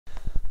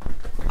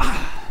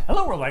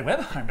Hello World Wide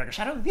Web, I'm Dr.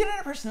 Shado, the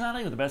internet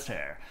personality with the best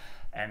hair.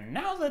 And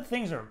now that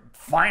things are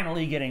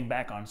finally getting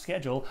back on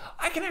schedule,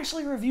 I can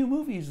actually review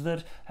movies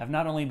that have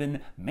not only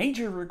been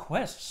major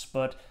requests,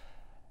 but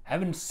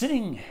have been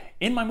sitting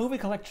in my movie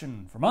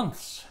collection for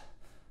months,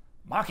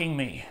 mocking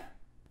me.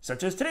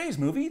 Such as today's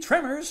movie,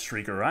 Tremors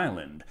Shrieker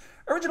Island.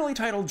 Originally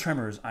titled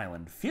Tremors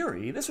Island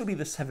Fury, this would be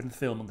the 7th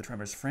film of the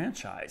Tremors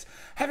franchise,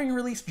 having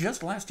released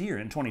just last year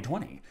in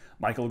 2020.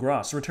 Michael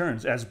Gross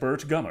returns as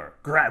Burt Gummer,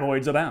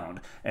 Graboids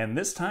abound, and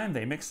this time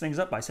they mix things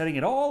up by setting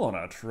it all on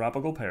a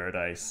tropical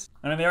paradise.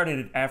 I mean, they already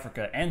did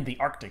Africa and the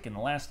Arctic in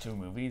the last two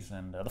movies,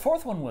 and the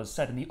fourth one was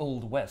set in the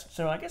Old West,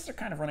 so I guess they're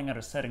kind of running out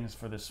of settings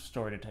for this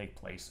story to take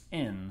place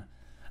in.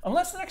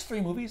 Unless the next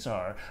three movies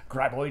are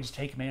Graboids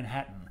Take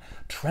Manhattan,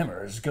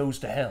 Tremors Goes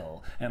to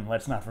Hell, and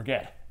let's not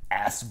forget,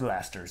 Ass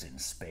Blasters in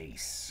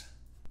Space.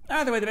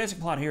 Either way, the basic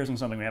plot here isn't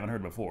something we haven't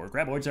heard before.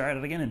 Graboids are at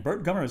it again, and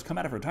Burt Gummer has come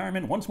out of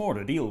retirement once more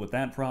to deal with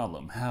that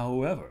problem.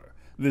 However,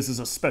 this is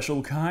a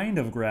special kind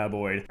of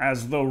Graboid,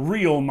 as the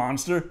real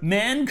monster,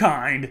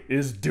 mankind,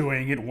 is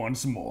doing it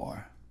once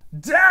more.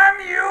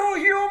 Damn you,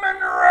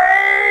 human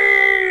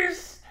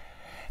race!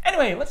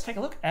 Anyway, let's take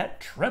a look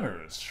at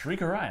Tremors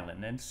Shrieker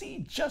Island and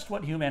see just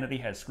what humanity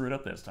has screwed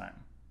up this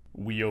time.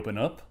 We open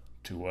up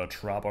to a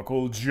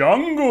tropical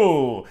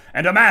jungle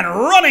and a man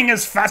running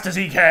as fast as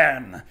he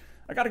can.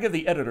 I gotta give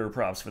the editor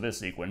props for this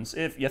sequence.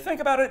 If you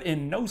think about it,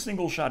 in no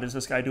single shot is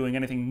this guy doing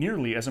anything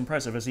nearly as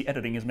impressive as the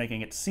editing is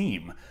making it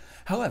seem.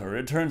 However,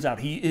 it turns out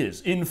he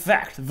is, in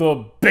fact,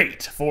 the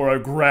bait for a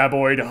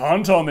Graboid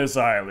hunt on this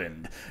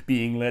island,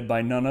 being led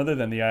by none other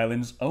than the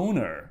island's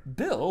owner,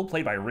 Bill,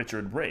 played by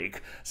Richard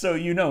Brake, so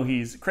you know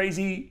he's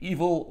crazy,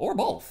 evil, or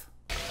both.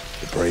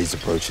 The prey's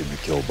approaching the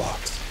kill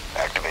box.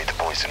 Activate the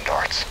poison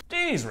darts.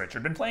 Geez,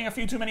 Richard, been playing a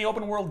few too many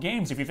open-world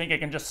games if you think you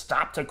can just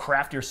stop to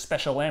craft your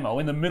special ammo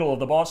in the middle of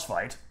the boss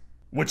fight.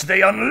 Which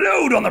they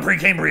unload on the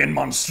Precambrian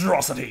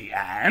monstrosity,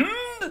 and...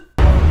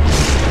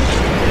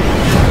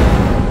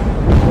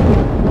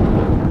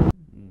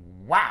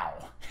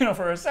 wow. You know,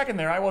 for a second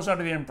there, I was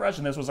under the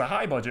impression this was a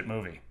high-budget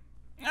movie.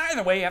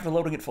 Either way, after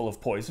loading it full of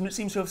poison, it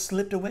seems to have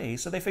slipped away,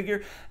 so they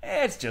figure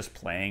it's just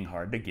playing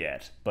hard to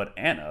get. But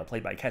Anna,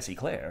 played by Cassie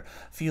Clare,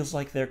 feels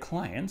like their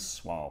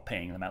clients, while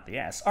paying them out the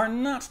ass, are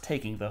not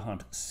taking the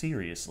hunt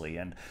seriously,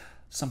 and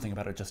something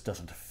about it just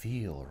doesn't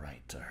feel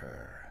right to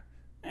her.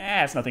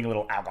 It's nothing a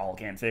little alcohol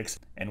can't fix.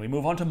 And we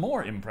move on to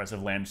more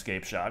impressive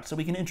landscape shots so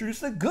we can introduce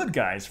the good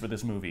guys for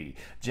this movie.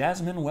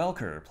 Jasmine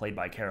Welker, played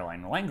by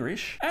Caroline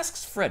Langrish,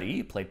 asks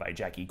Freddie, played by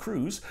Jackie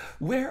Cruz,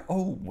 where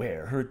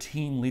her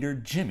team leader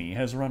Jimmy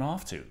has run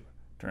off to.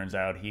 Turns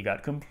out he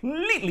got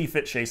completely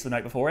fit-chased the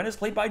night before and is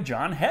played by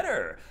John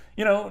Heder.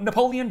 You know,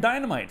 Napoleon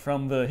Dynamite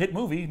from the hit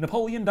movie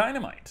Napoleon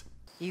Dynamite.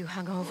 You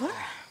hungover?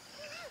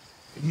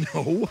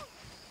 No.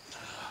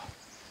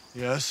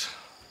 Yes.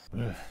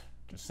 Ugh.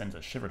 Just sends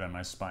a shiver down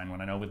my spine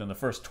when I know within the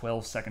first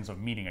 12 seconds of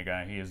meeting a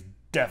guy, he is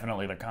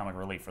definitely the comic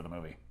relief for the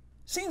movie.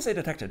 Seems they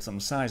detected some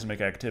seismic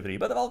activity,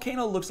 but the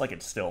volcano looks like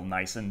it's still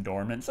nice and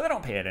dormant, so they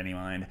don't pay it any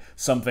mind.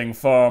 Something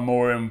far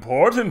more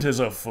important is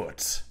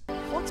afoot.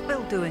 What's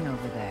Bill doing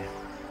over there?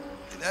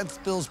 That's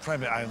Bill's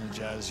private island,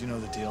 Jazz. You know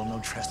the deal. No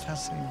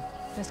trespassing.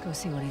 Let's go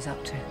see what he's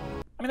up to.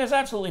 I mean, there's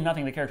absolutely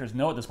nothing the characters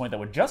know at this point that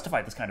would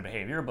justify this kind of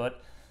behavior,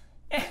 but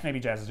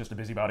maybe Jazz is just a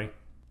busybody.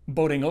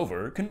 Boating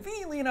over,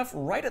 conveniently enough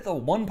right at the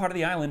one part of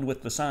the island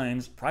with the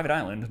signs, private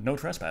island, no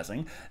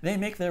trespassing, they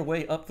make their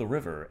way up the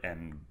river,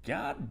 and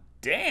god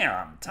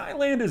damn,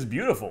 Thailand is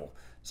beautiful.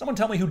 Someone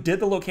tell me who did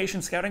the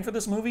location scouting for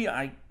this movie?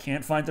 I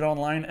can't find it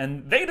online,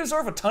 and they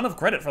deserve a ton of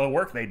credit for the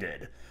work they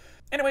did.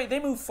 Anyway, they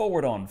move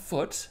forward on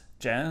foot,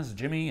 Jazz,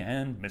 Jimmy,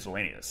 and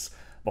miscellaneous.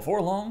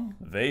 Before long,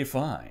 they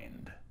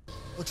find...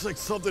 Looks like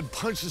something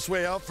punched its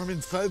way out from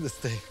inside this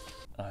thing.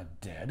 A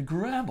dead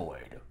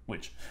Graboid.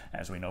 Which,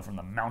 as we know from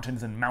the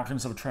mountains and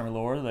mountains of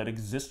Tremor that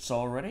exists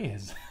already,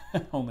 is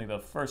only the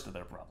first of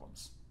their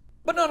problems.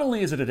 But not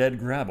only is it a dead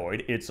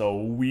Graboid, it's a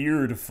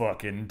weird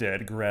fucking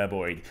dead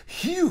Graboid.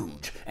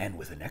 Huge, and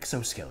with an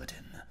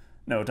exoskeleton.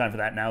 No time for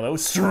that now, though.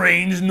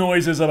 Strange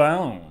noises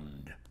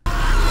abound.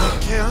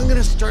 Okay, I'm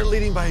gonna start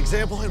leading by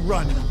example and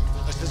run.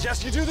 I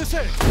suggest you do the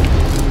same.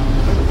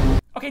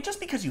 Okay,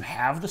 just because you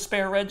have the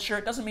spare red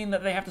shirt doesn't mean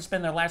that they have to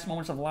spend their last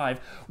moments of life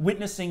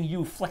witnessing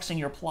you flexing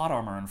your plot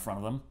armor in front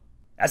of them.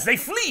 As they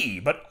flee,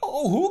 but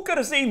oh, who could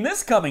have seen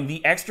this coming?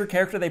 The extra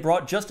character they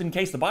brought just in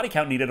case the body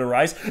count needed to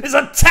rise is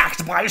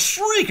attacked by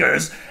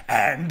shriekers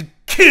and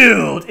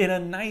killed in a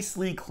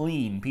nicely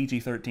clean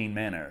PG-13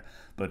 manner.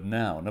 But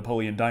now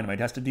Napoleon Dynamite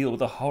has to deal with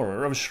the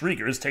horror of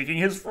shriekers taking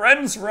his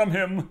friends from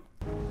him.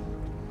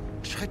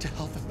 I tried to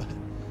help him,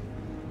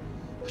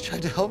 but I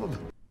tried to help him.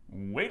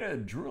 Way to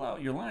drool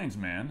out your lines,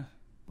 man.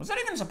 Was that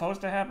even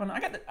supposed to happen? I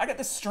got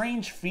this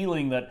strange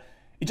feeling that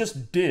it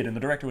just did, and the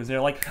director was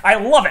there like, I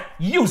love it!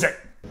 Use it!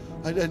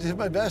 I did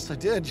my best. I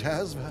did,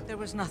 Jazz. There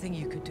was nothing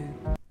you could do.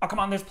 Oh, come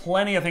on, there's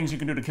plenty of things you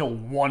can do to kill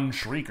one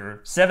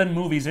shrieker. 7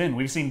 movies in,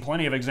 we've seen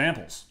plenty of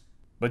examples.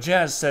 But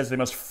Jazz says they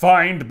must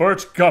find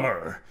Burt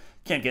Gummer.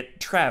 Can't get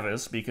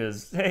Travis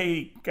because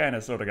they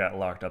kinda sorta got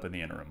locked up in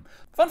the interim.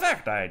 Fun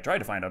fact, I tried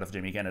to find out if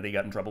Jamie Kennedy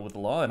got in trouble with the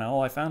law, and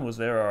all I found was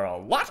there are a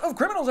lot of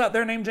criminals out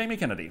there named Jamie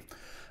Kennedy.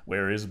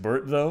 Where is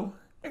Burt, though?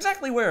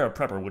 Exactly where a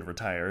prepper would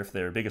retire if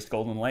their biggest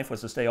goal in life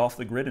was to stay off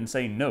the grid and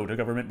say no to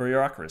government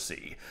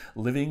bureaucracy.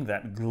 Living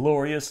that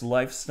glorious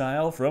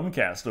lifestyle from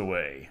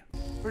Castaway.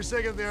 For a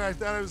second there, I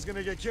thought I was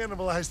gonna get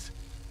cannibalized,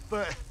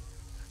 but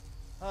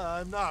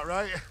I'm not,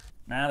 right?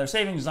 Now, they're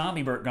saving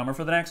zombie Burt Gummer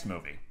for the next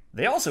movie.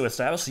 They also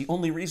established the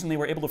only reason they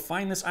were able to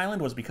find this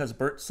island was because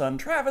Burt's son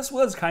Travis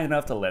was kind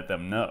enough to let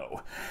them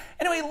know.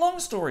 Anyway, long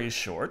story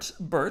short,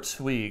 Burt,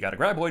 we got a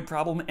graboid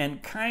problem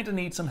and kinda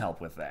need some help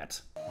with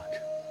that. Look,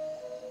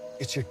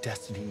 it's your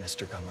destiny,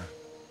 Mr. Gummer.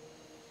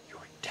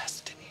 Your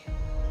destiny.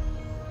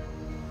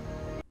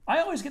 I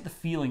always get the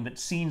feeling that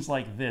scenes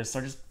like this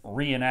are just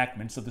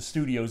reenactments of the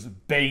studios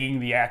begging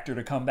the actor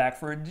to come back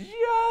for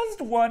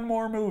just one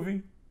more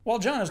movie. While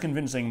John is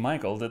convincing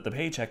Michael that the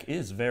paycheck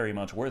is very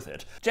much worth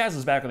it, Jazz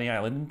is back on the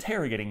island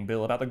interrogating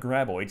Bill about the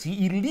graboids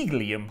he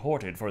illegally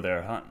imported for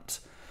their hunt.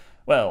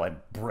 Well, and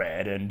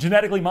bred and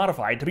genetically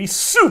modified to be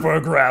super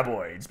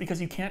graboids,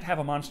 because you can't have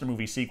a monster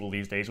movie sequel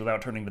these days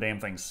without turning the damn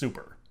thing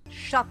super.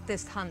 Shut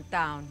this hunt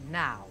down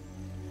now.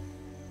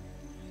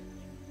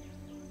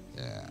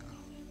 Yeah.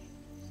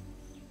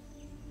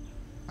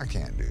 I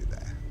can't do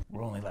that.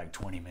 We're only like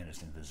 20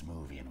 minutes into this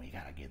movie and we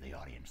gotta give the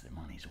audience their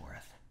money's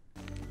worth.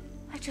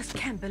 I just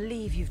can't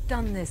believe you've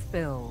done this,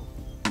 Bill.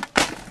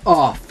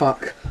 Oh,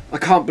 fuck. I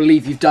can't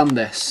believe you've done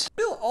this.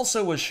 Bill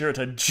also was sure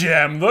to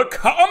jam the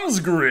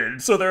comms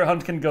grid so their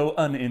hunt can go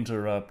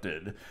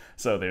uninterrupted.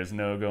 So there's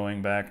no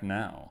going back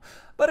now.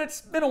 But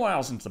it's been a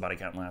while since the body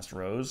count last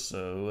rose,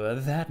 so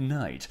that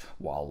night,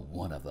 while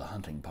one of the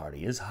hunting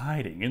party is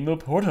hiding in the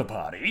porta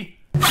potty...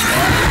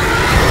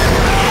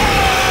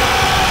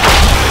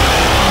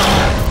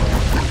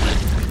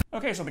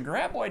 Okay, so the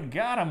graboid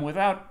got him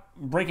without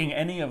breaking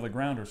any of the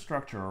ground or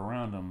structure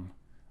around him.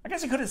 I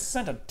guess he could have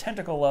sent a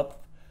tentacle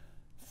up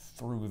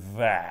through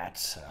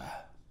that.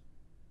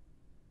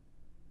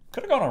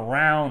 Could have gone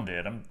around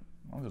it, I'm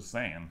just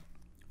saying.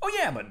 Oh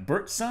yeah, but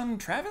Burt's son,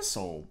 Travis,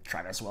 old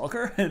Travis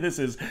Welker. This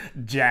is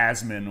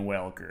Jasmine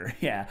Welker.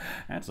 Yeah,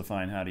 that's a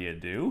fine how do you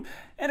do.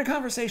 And a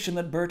conversation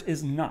that Burt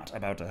is not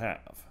about to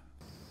have.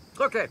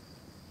 Okay.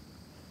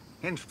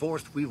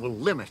 Henceforth, we will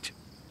limit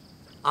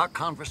our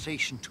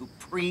conversation to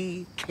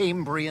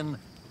pre-Cambrian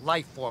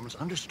life forms.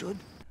 Understood?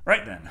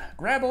 Right then,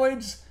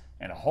 graboids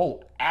and a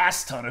whole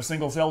ass ton of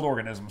single-celled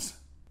organisms.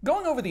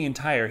 Going over the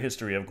entire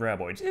history of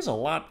graboids is a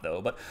lot,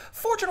 though, but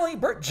fortunately,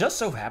 Burt just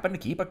so happened to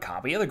keep a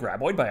copy of the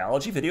graboid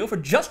biology video for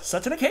just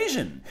such an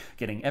occasion,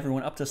 getting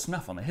everyone up to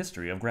snuff on the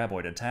history of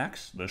graboid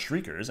attacks, the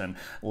Shriekers, and,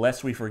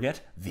 lest we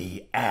forget,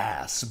 the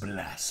Ass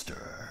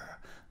Blaster.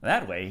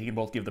 That way, he can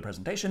both give the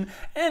presentation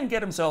and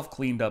get himself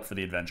cleaned up for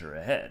the adventure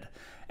ahead.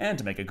 And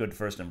to make a good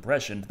first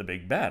impression to the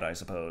big bad, I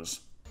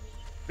suppose.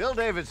 Bill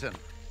Davidson,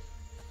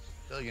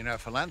 billionaire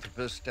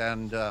philanthropist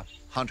and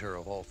hunter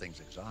of all things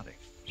exotic.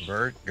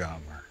 Burt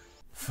Gummer.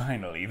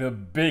 Finally, the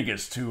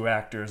biggest two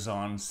actors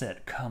on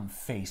set come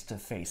face to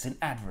face in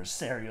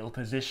adversarial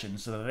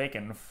positions so that they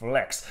can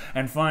flex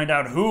and find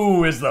out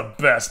who is the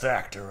best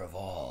actor of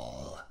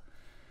all.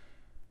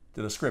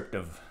 To the script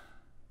of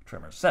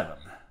Tremors 7.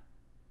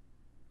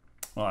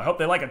 Well, I hope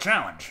they like a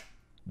challenge.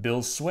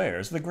 Bill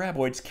swears the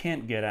graboids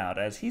can't get out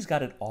as he's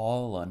got it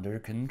all under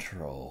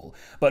control.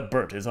 But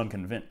Burt is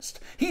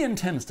unconvinced. He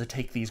intends to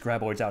take these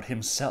graboids out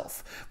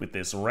himself with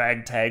this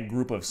ragtag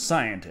group of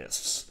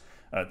scientists.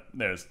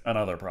 There's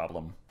another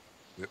problem.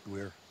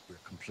 We're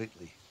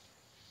completely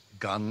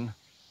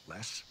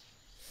gunless.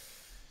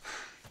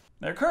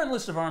 Their current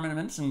list of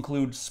armaments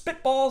includes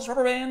spitballs,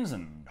 rubber bands,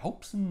 and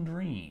hopes and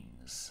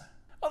dreams.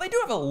 Well, they do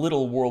have a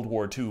little World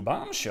War II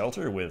bomb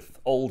shelter with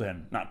old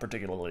and not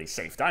particularly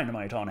safe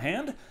dynamite on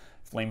hand,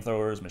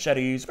 flamethrowers,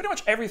 machetes, pretty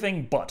much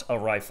everything but a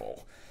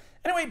rifle.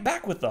 Anyway,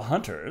 back with the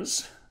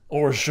hunters,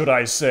 or should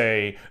I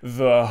say,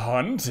 the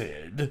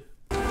hunted.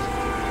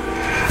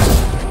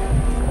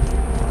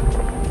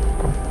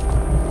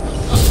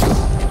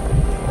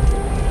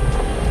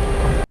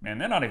 Man,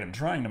 they're not even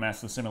trying to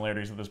mask the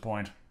similarities at this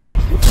point.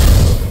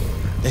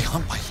 They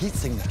hunt by heat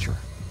signature.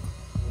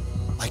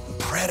 Like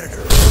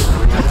predators.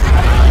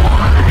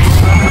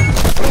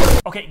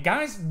 Okay,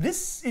 guys,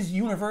 this is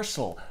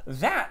Universal.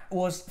 That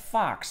was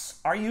Fox.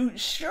 Are you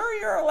sure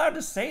you're allowed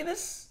to say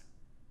this?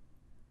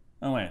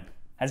 Oh, wait.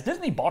 Has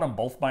Disney bought them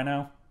both by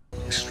now?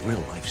 This is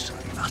real life, son,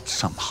 not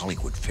some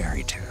Hollywood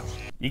fairy tale.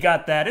 You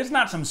got that? It's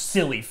not some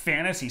silly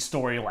fantasy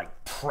story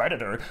like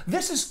Predator.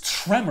 This is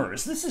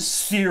Tremors. This is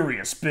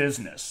serious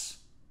business.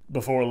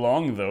 Before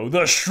long, though,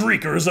 the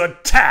Shriekers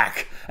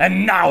attack!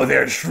 And now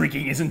their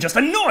shrieking isn't just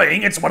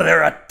annoying, it's one of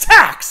their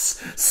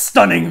attacks!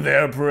 Stunning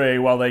their prey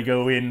while they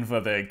go in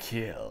for the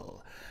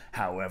kill.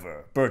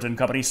 However, Burt and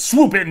company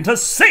swoop in to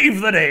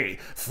save the day,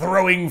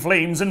 throwing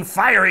flames and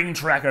firing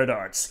tracker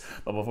darts.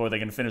 But before they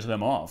can finish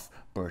them off,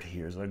 Burt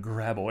hears a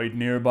graboid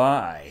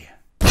nearby.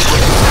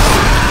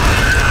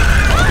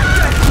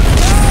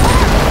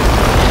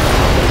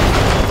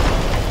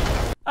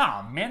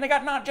 Aw, man, they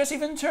got not Jesse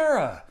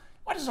Ventura.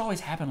 Why does it always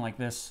happen like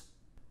this?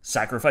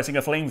 Sacrificing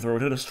a flamethrower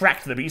to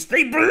distract the beast,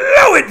 they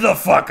blow it the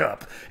fuck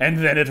up, and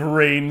then it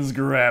rains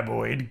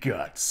Graboid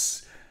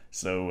guts.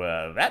 So,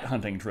 that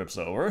hunting trip's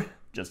over,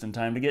 just in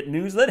time to get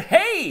news that,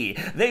 hey,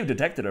 they've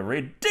detected a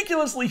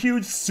ridiculously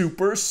huge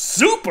super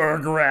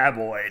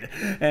Graboid,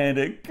 and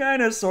it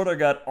kinda sorta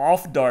got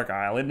off Dark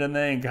Island, and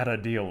they ain't gotta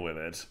deal with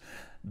it.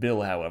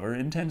 Bill, however,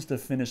 intends to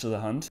finish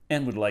the hunt,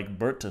 and would like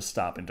Burt to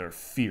stop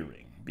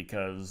interfering,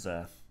 because,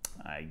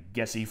 I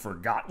guess he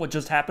forgot what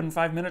just happened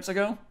 5 minutes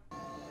ago?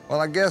 Well,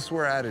 I guess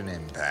we're at an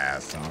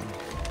impasse, huh?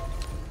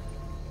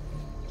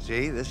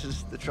 See, this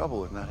is the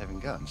trouble with not having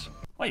guns.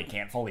 Well, you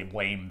can't fully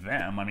blame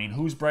them. I mean,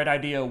 whose bright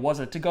idea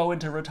was it to go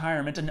into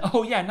retirement and,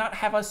 oh yeah, not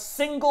have a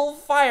single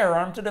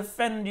firearm to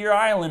defend your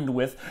island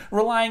with,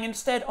 relying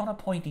instead on a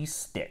pointy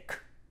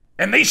stick?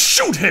 And they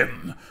shoot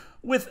him!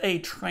 With a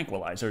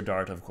tranquilizer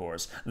dart, of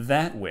course.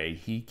 That way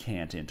he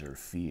can't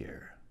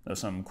interfere. Though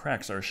some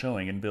cracks are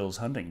showing in Bill's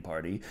hunting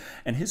party,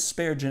 and his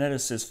spare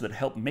geneticist that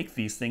helped make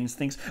these things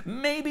thinks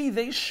maybe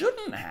they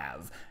shouldn't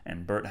have.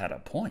 And Burt had a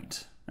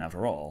point.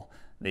 After all,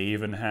 they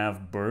even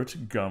have Burt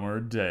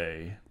Gummer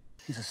Day.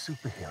 He's a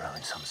superhero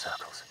in some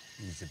circles.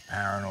 He's a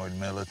paranoid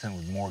militant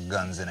with more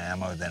guns and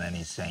ammo than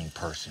any sane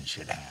person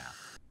should have.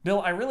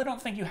 Bill, I really don't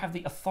think you have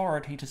the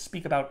authority to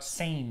speak about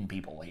sane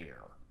people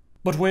here.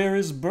 But where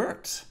is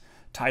Burt?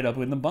 Tied up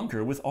in the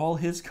bunker with all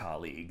his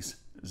colleagues.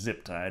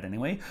 Zip-tied,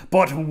 anyway.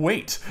 But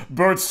wait!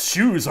 Burt's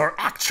shoes are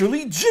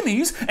actually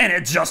Jimmy's, and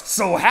it just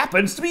so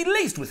happens to be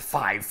laced with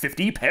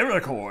 550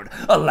 paracord,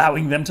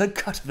 allowing them to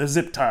cut the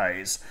zip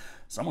ties.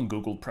 Someone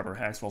Googled prepper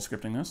hacks while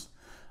scripting this.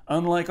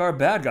 Unlike our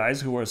bad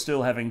guys who are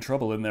still having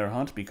trouble in their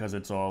hunt because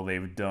it's all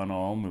they've done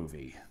all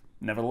movie.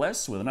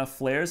 Nevertheless, with enough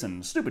flares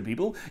and stupid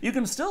people, you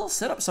can still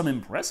set up some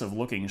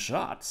impressive-looking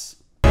shots.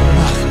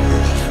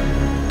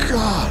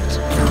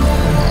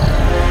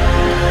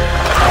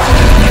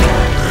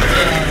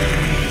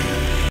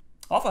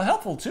 Awful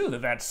helpful, too,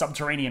 that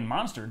subterranean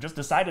monster just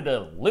decided to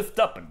lift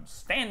up and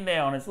stand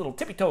there on his little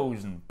tippy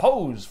toes and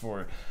pose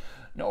for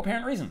no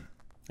apparent reason.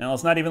 Now,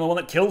 it's not even the one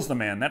that kills the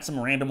man. That's some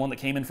random one that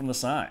came in from the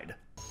side.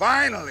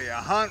 Finally, a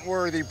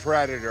hunt-worthy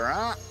predator,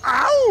 huh?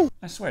 Ow!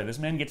 I swear, this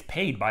man gets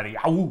paid by the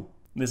ow.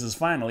 This is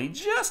finally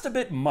just a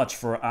bit much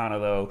for Anna,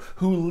 though,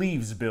 who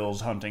leaves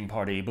Bill's hunting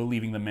party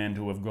believing the man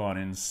to have gone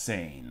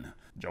insane.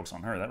 Joke's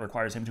on her, that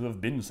requires him to have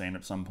been sane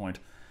at some point.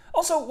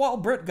 Also, while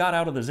Burt got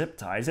out of the zip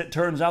ties, it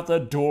turns out the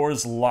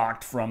door's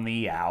locked from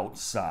the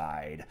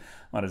outside.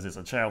 What is this,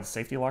 a child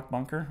safety lock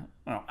bunker?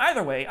 Well,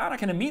 either way, Anna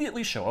can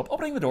immediately show up,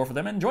 opening the door for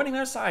them and joining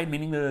their side,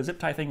 meaning the zip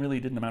tie thing really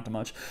didn't amount to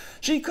much.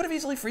 She could have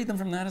easily freed them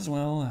from that as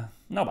well.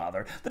 No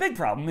bother. The big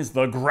problem is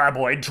the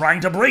Graboid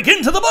trying to break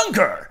into the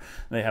bunker!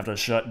 They have to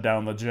shut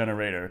down the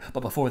generator,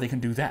 but before they can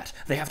do that,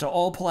 they have to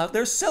all pull out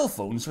their cell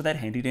phones for that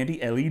handy-dandy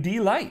LED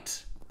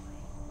light.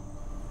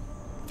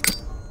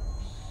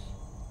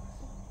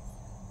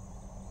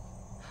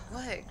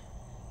 What?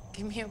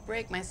 Give me a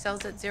break. My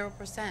cell's at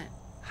 0%.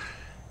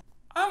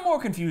 I'm more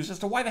confused as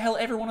to why the hell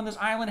everyone on this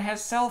island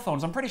has cell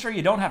phones. I'm pretty sure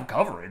you don't have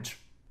coverage.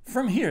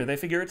 From here, they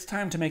figure it's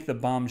time to make the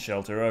bomb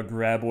shelter a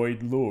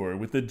Graboid lure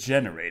with the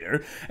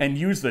generator and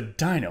use the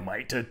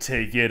dynamite to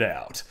take it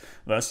out.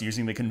 Thus,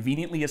 using the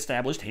conveniently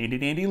established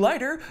handy-dandy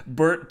lighter,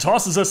 Burt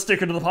tosses a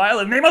stick into the pile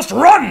and they must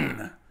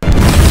run!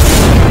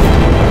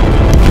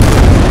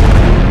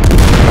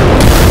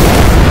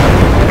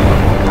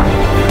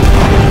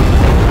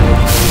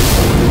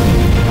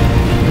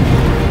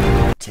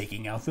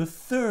 Taking out the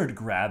third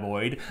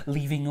Graboid,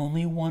 leaving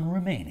only one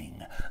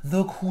remaining,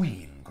 the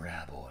Queen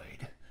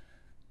Graboid.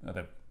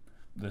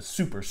 The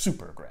super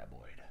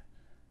Graboid.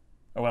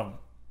 Oh, well,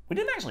 we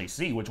didn't actually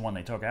see which one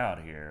they took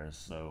out here,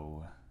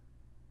 so...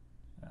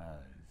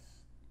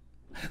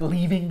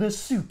 leaving the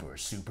super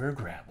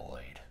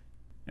Graboid.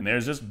 And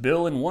there's just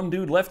Bill and one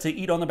dude left to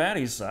eat on the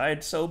baddie's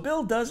side, so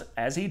Bill does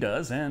as he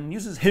does and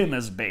uses him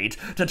as bait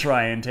to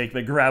try and take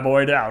the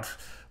Graboid out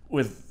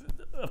with...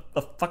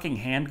 a fucking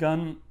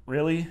handgun?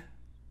 Really?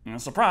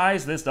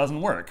 Surprise, this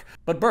doesn't work.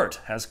 But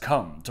Burt has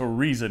come to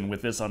reason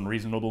with this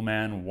unreasonable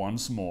man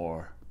once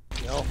more.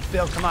 Yo,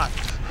 Bill, come on.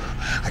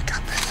 I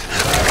got this.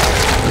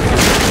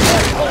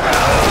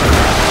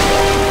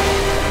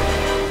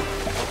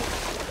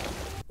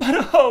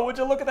 But oh, would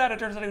you look at that? It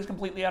turns out he was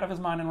completely out of his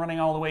mind and running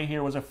all the way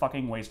here was a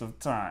fucking waste of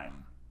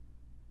time.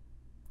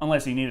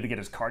 Unless he needed to get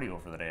his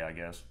cardio for the day, I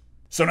guess.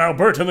 So now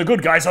Burt and the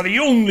good guys are the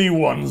only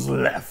ones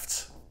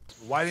left.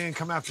 Why didn't it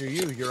come after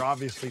you? You're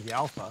obviously the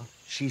alpha.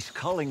 She's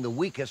culling the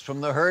weakest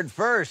from the herd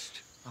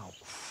first. Oh,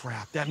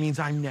 crap. That means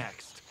I'm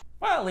next.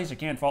 Well, at least you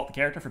can't fault the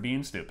character for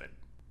being stupid.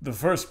 The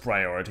first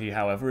priority,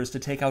 however, is to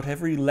take out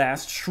every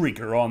last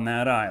Shrieker on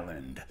that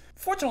island.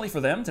 Fortunately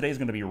for them, today's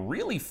going to be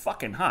really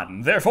fucking hot,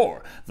 and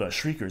therefore, the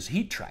Shrieker's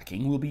heat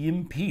tracking will be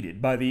impeded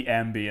by the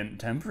ambient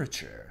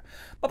temperature.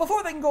 But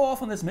before they can go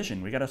off on this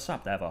mission, we gotta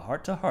stop to have a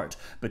heart-to-heart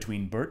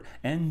between Burt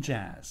and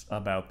Jazz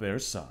about their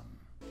son.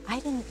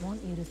 I didn't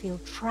want you to feel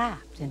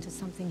trapped into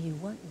something you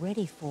weren't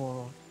ready for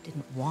or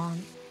didn't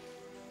want.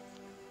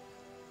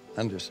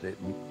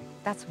 understatement.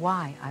 That's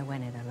why I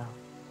went it alone.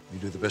 We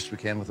do the best we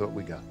can with what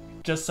we got.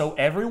 Just so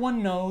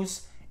everyone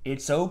knows,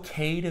 it's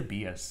okay to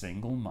be a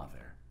single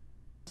mother.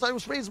 I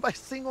was raised by a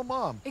single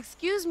mom.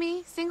 Excuse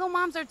me, single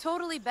moms are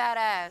totally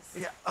badass.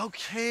 Yeah,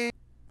 okay.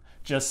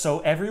 Just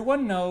so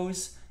everyone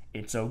knows,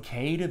 it's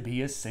okay to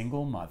be a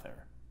single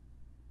mother.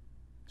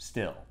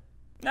 Still.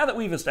 Now that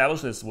we've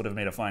established this would have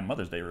made a fine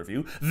Mother's Day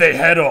review, they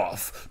head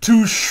off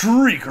to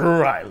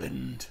Shrieker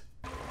Island.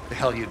 The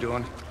hell you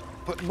doing?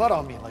 Putting mud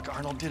on me like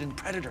Arnold did in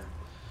Predator.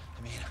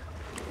 I mean,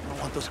 I don't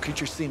want those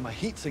creatures seeing my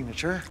heat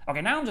signature.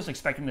 Okay, now I'm just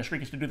expecting the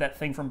Shriekers to do that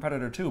thing from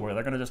Predator 2 where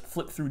they're gonna just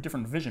flip through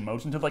different vision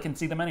modes until they can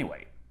see them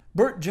anyway.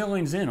 Burt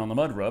joins in on the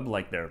mud rub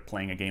like they're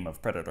playing a game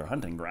of Predator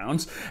hunting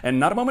grounds, and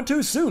not a moment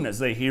too soon as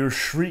they hear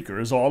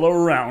shriekers all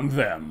around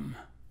them.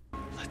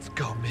 Let's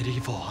go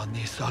medieval on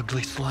these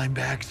ugly slime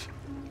bags.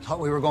 Thought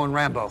we were going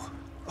Rambo.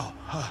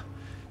 Oh,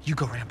 you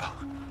go Rambo.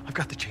 I've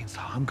got the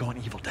chainsaw. I'm going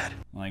Evil Dead.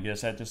 Well, I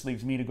guess that just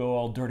leaves me to go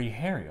all Dirty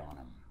Harry on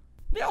them.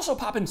 They also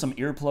pop in some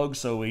earplugs,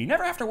 so we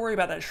never have to worry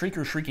about that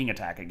Shrieker shrieking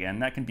attack again.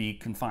 That can be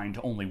confined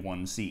to only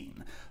one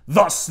scene.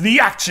 Thus, the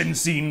action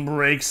scene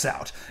breaks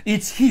out.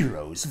 It's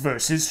heroes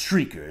versus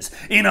Shriekers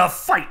in a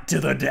fight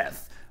to the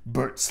death.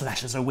 Burt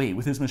slashes away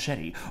with his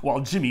machete, while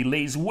Jimmy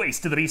lays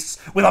waste to the beasts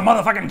with a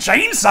motherfucking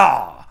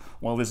chainsaw!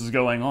 While this is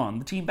going on,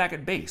 the team back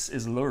at base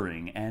is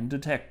luring and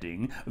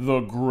detecting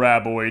the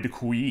Graboid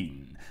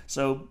Queen.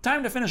 So,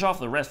 time to finish off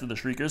the rest of the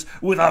Shriekers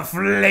with a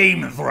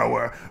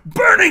flamethrower,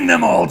 burning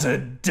them all to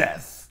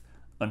death.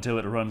 Until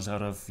it runs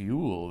out of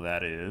fuel,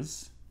 that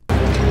is.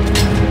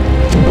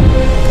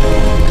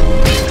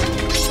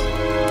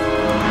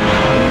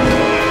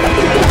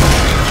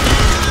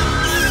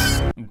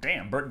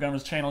 Damn, Burt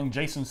Gummer's channeling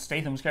Jason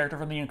Statham's character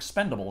from The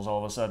Expendables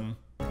all of a sudden.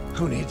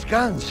 Who needs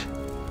guns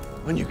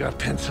when you got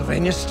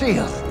Pennsylvania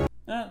Steel?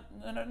 No.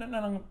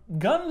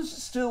 Guns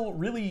still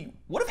really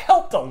would have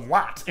helped a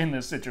lot in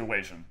this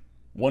situation.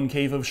 One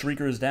cave of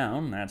Shriekers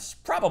down, that's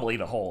probably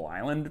the whole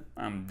island.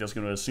 I'm just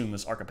going to assume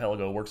this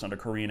archipelago works under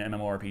Korean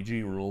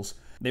MMORPG rules.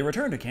 They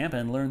return to camp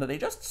and learn that they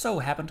just so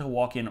happen to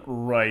walk in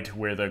right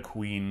where the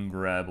Queen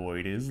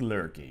Graboid is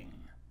lurking.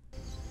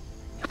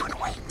 You've been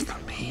waiting for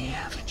me,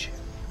 haven't you?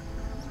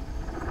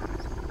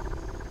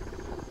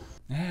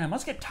 Yeah, it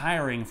must get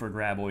tiring for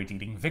Graboids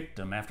eating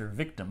victim after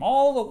victim.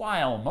 All the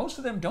while, most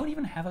of them don't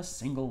even have a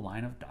single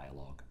line of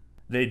dialogue.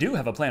 They do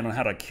have a plan on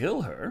how to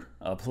kill her,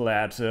 a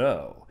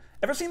plateau.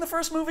 Ever seen the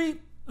first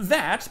movie?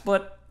 That,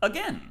 but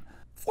again.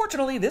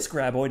 Fortunately, this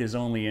Graboid is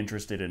only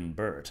interested in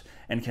Burt,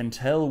 and can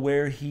tell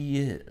where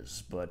he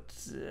is, but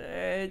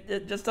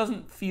it just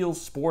doesn't feel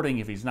sporting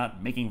if he's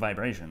not making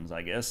vibrations,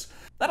 I guess.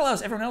 That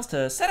allows everyone else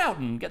to set out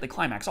and get the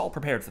climax all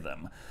prepared for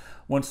them.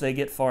 Once they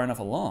get far enough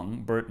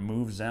along, Burt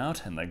moves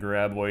out and the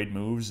Graboid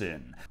moves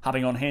in.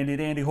 Hopping on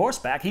handy-dandy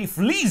horseback, he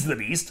flees the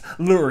beast,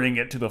 luring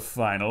it to the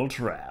final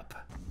trap.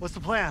 What's the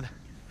plan?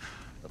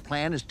 The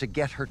plan is to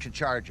get her to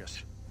charge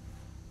us.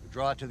 We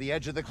draw it to the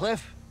edge of the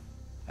cliff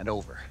and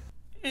over.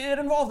 It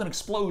involved an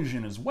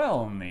explosion as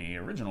well in the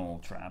original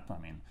trap. I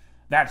mean,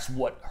 that's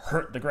what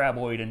hurt the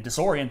Graboid and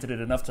disoriented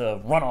it enough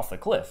to run off the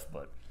cliff,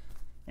 but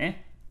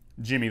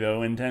Jimmy,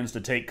 though, intends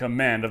to take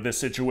command of this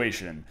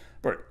situation.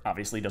 Burt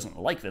obviously doesn't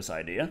like this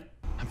idea.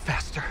 I'm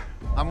faster.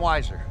 I'm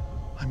wiser.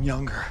 I'm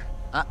younger.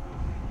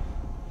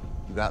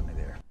 You got me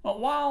there. Well,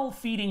 while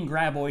feeding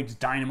Graboids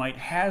dynamite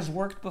has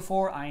worked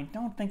before, I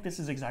don't think this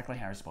is exactly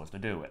how you're supposed to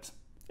do it.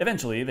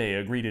 Eventually, they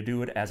agree to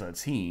do it as a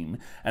team,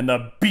 and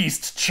the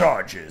beast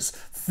charges.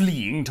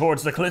 Fleeing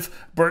towards the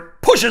cliff,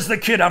 Burt pushes the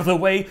kid out of the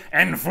way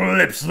and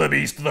flips the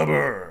beast the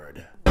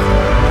bird.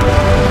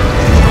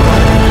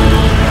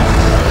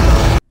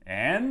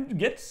 And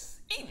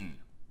gets eaten.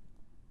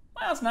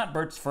 Well, it's not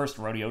Burt's first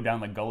rodeo down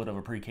the gullet of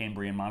a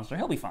Precambrian monster.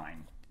 He'll be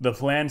fine. The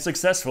plan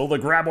successful, the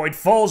Graboid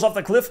falls off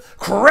the cliff,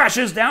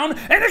 crashes down,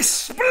 and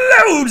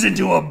explodes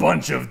into a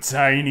bunch of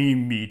tiny,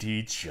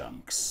 meaty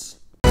chunks.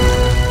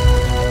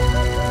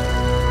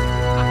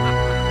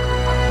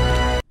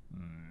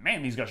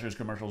 Man, these Gushers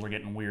commercials are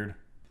getting weird.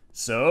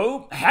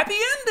 So, happy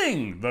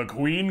ending! The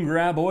Queen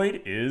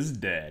Graboid is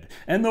dead,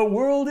 and the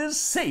world is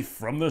safe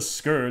from the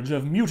scourge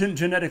of mutant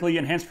genetically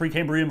enhanced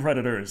Precambrian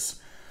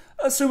predators.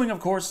 Assuming, of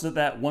course, that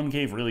that one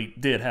cave really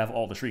did have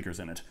all the Shriekers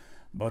in it.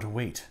 But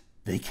wait,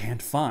 they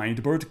can't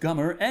find Burt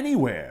Gummer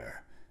anywhere.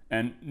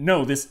 And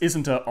no, this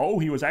isn't a, oh,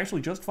 he was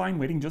actually just fine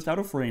waiting just out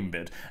of frame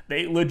bit.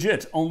 They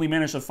legit only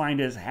managed to find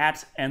his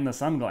hat and the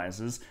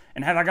sunglasses,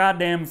 and have a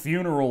goddamn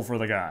funeral for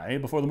the guy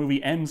before the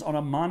movie ends on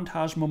a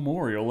montage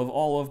memorial of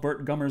all of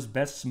Burt Gummer's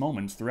best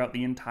moments throughout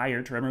the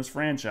entire Tremors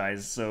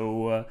franchise.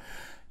 So,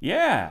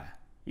 yeah,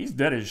 he's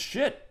dead as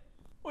shit.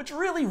 Which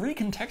really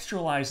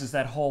recontextualizes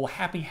that whole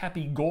happy,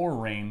 happy gore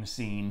rain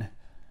scene.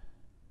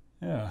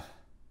 Yeah.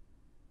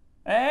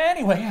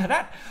 Anyway,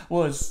 that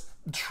was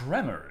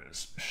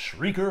Tremors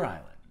Shrieker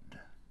Island.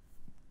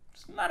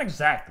 It's not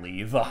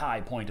exactly the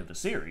high point of the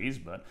series,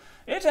 but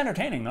it's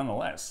entertaining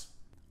nonetheless.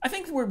 I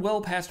think we're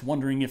well past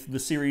wondering if the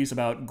series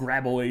about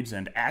Graboids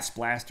and ass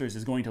blasters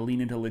is going to lean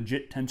into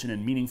legit tension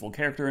and meaningful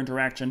character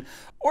interaction,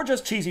 or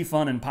just cheesy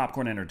fun and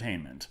popcorn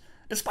entertainment.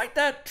 Despite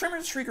that,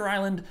 Tremors Shrieker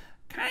Island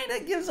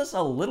kinda gives us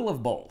a little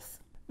of both.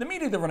 The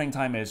meat of the running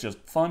time is just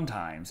fun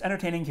times,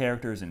 entertaining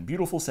characters in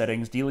beautiful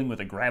settings dealing with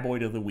a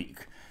Graboid of the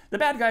week. The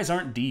bad guys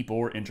aren't deep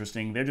or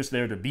interesting, they're just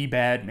there to be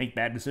bad, make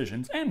bad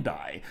decisions, and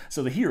die,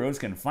 so the heroes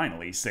can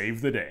finally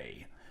save the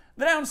day.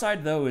 The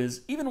downside, though,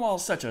 is even while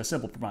such a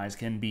simple premise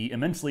can be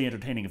immensely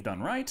entertaining if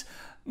done right,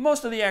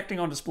 most of the acting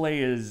on display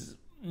is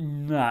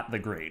not the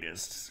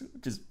greatest,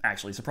 which is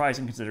actually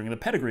surprising considering the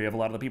pedigree of a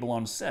lot of the people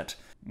on set,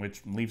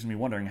 which leaves me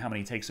wondering how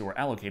many takes were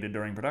allocated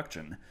during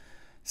production.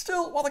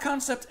 Still, while the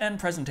concept and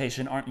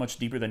presentation aren't much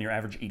deeper than your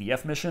average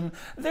EDF mission,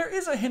 there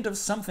is a hint of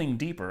something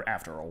deeper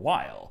after a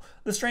while.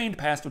 The strained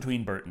past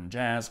between Burt and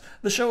Jazz,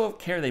 the show of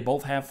care they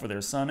both have for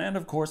their son, and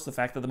of course the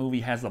fact that the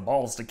movie has the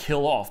balls to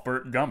kill off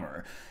Burt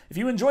Gummer. If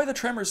you enjoy the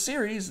Tremors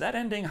series, that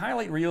ending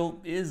highlight reel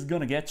is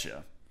gonna get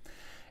you.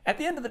 At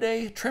the end of the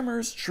day,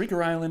 Tremors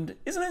Shrieker Island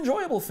is an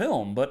enjoyable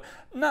film, but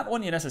not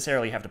one you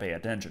necessarily have to pay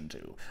attention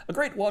to. A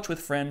great watch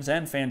with friends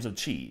and fans of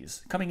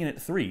cheese, coming in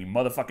at 3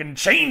 motherfucking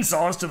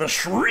chainsaws to the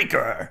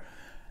Shrieker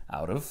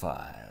out of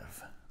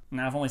 5.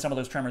 Now, if only some of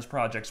those Tremors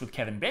projects with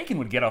Kevin Bacon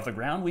would get off the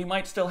ground, we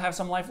might still have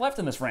some life left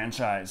in this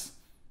franchise.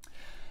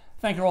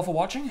 Thank you all for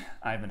watching.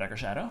 I've been Dr.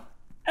 Shado,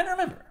 and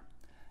remember,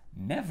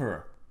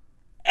 never,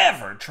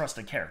 ever trust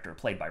a character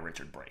played by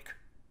Richard Brake.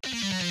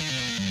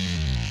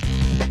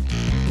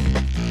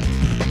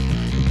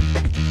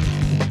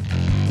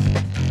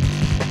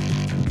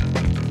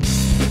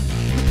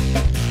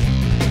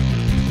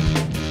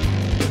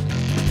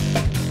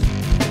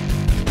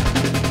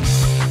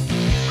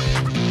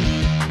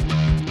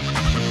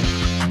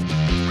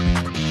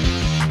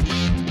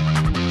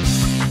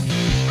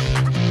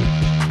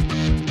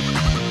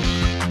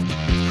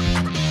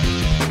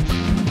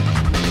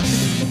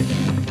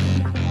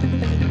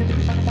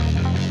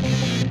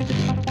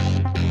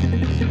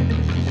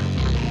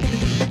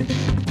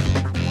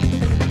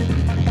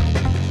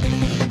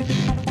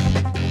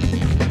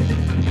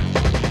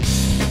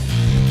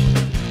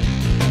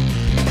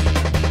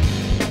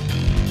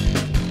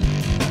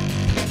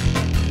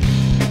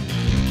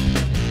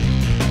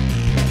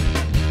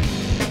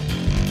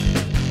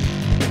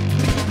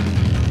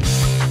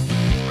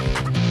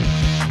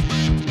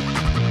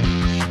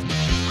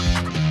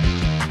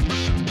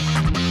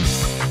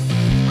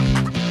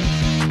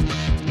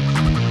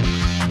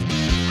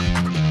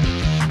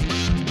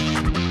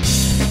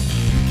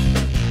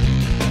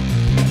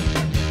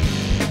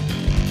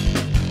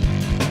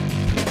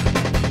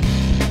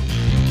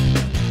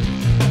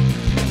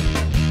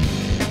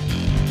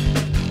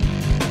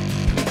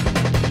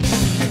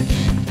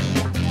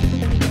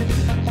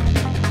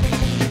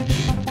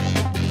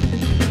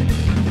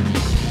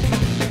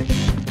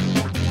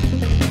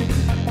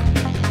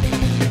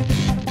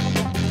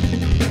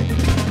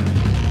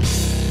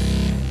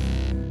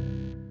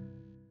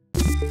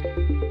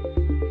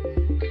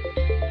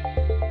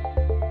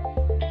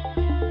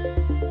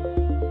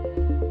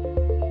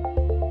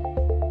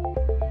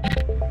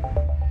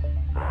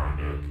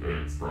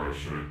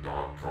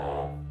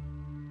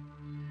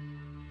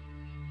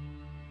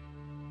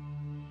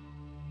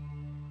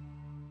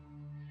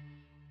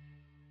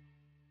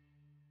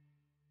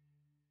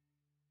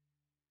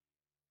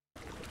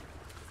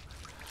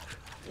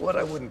 What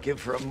I wouldn't give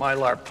for a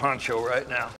Mylar poncho right now.